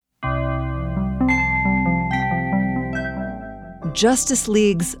Justice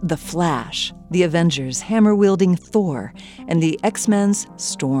League's The Flash, the Avengers' hammer-wielding Thor, and the X-Men's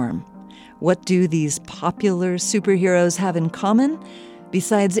Storm. What do these popular superheroes have in common?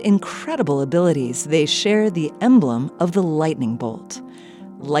 Besides incredible abilities, they share the emblem of the lightning bolt.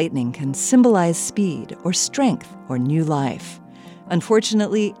 Lightning can symbolize speed or strength or new life.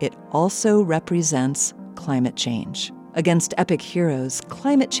 Unfortunately, it also represents climate change. Against epic heroes,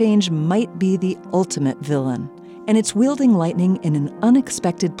 climate change might be the ultimate villain. And it's wielding lightning in an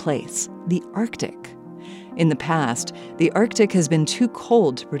unexpected place, the Arctic. In the past, the Arctic has been too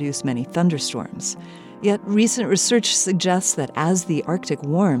cold to produce many thunderstorms. Yet recent research suggests that as the Arctic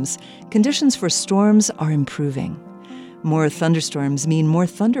warms, conditions for storms are improving. More thunderstorms mean more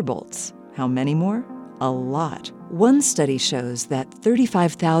thunderbolts. How many more? A lot. One study shows that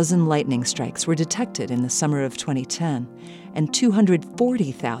 35,000 lightning strikes were detected in the summer of 2010 and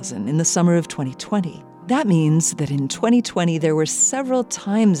 240,000 in the summer of 2020. That means that in 2020 there were several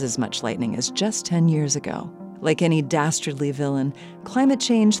times as much lightning as just 10 years ago. Like any dastardly villain, climate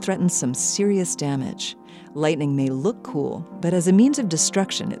change threatens some serious damage. Lightning may look cool, but as a means of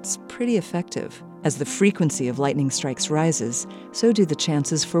destruction, it's pretty effective. As the frequency of lightning strikes rises, so do the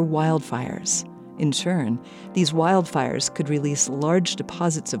chances for wildfires. In turn, these wildfires could release large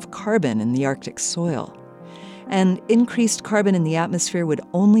deposits of carbon in the Arctic soil. And increased carbon in the atmosphere would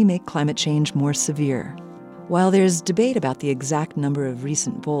only make climate change more severe. While there's debate about the exact number of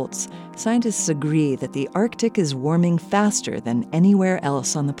recent bolts, scientists agree that the Arctic is warming faster than anywhere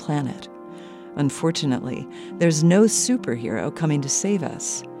else on the planet. Unfortunately, there's no superhero coming to save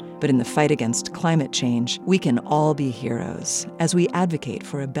us. But in the fight against climate change, we can all be heroes as we advocate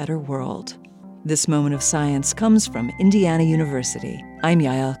for a better world. This moment of science comes from Indiana University. I'm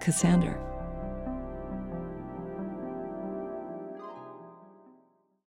Yael Cassander.